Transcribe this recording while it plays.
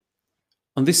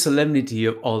On this solemnity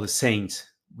of all the saints,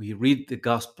 we read the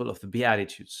Gospel of the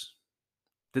Beatitudes.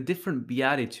 The different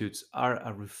Beatitudes are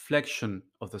a reflection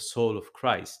of the soul of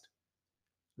Christ,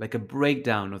 like a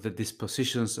breakdown of the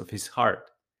dispositions of his heart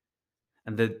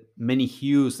and the many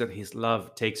hues that his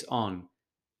love takes on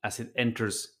as it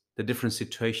enters the different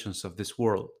situations of this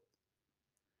world.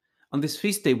 On this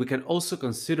feast day, we can also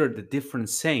consider the different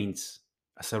saints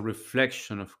as a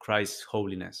reflection of Christ's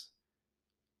holiness.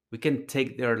 We can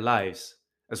take their lives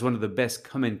as one of the best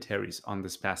commentaries on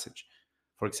this passage.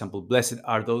 For example, blessed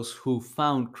are those who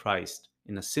found Christ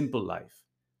in a simple life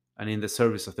and in the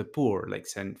service of the poor, like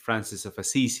St. Francis of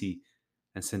Assisi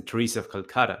and St. Teresa of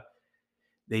Calcutta.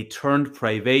 They turned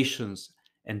privations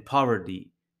and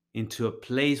poverty into a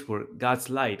place where God's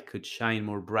light could shine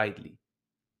more brightly.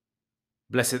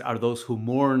 Blessed are those who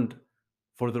mourned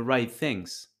for the right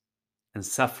things and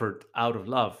suffered out of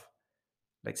love,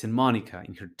 like St. Monica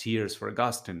in her tears for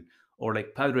Augustine, or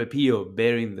like Padre Pio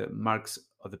bearing the marks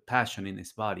of the Passion in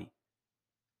his body.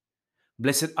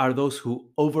 Blessed are those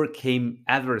who overcame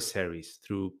adversaries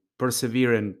through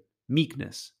perseverant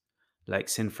meekness, like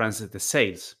St. Francis de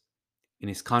Sales in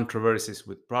his controversies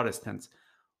with Protestants,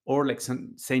 or like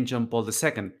St. John Paul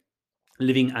II,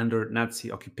 living under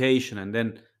Nazi occupation and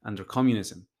then under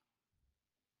communism.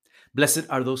 Blessed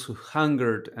are those who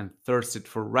hungered and thirsted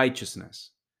for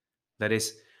righteousness, that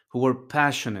is, who were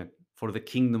passionate for the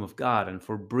kingdom of God and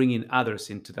for bringing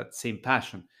others into that same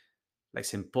passion, like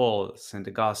St. Paul, St.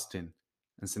 Augustine,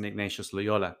 and St. Ignatius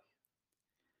Loyola.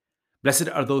 Blessed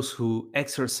are those who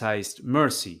exercised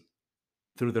mercy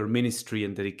through their ministry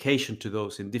and dedication to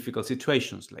those in difficult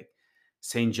situations, like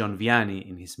St. John Vianney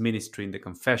in his ministry in the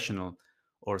confessional,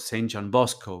 or St. John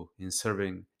Bosco in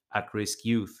serving at risk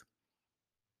youth.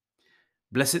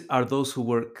 Blessed are those who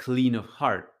were clean of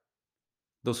heart,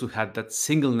 those who had that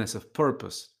singleness of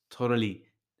purpose, totally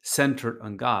centered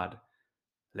on God,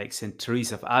 like St.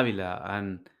 Teresa of Avila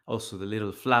and also the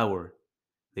Little Flower.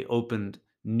 They opened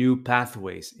new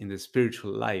pathways in the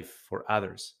spiritual life for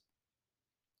others.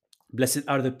 Blessed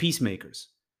are the peacemakers,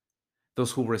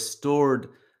 those who restored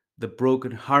the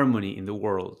broken harmony in the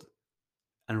world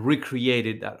and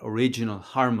recreated that original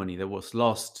harmony that was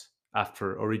lost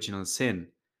after original sin,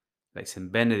 like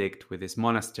St. Benedict with his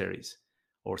monasteries,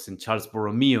 or St. Charles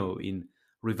Borromeo in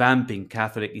revamping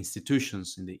Catholic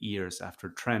institutions in the years after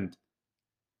Trent.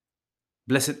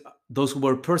 Blessed those who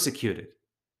were persecuted,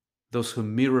 those who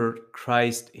mirrored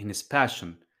Christ in his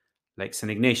passion, like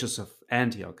St. Ignatius of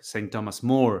Antioch, St. Thomas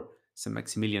More, St.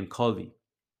 Maximilian Kolbe.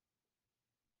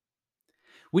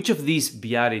 Which of these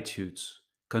Beatitudes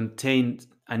contained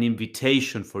an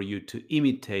invitation for you to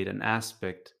imitate an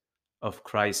aspect of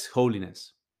Christ's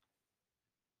holiness?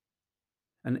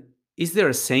 And is there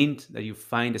a saint that you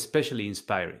find especially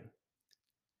inspiring?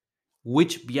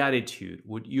 Which beatitude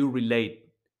would you relate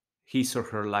his or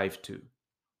her life to?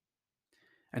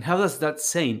 And how does that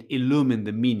saint illumine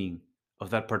the meaning of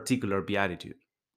that particular beatitude?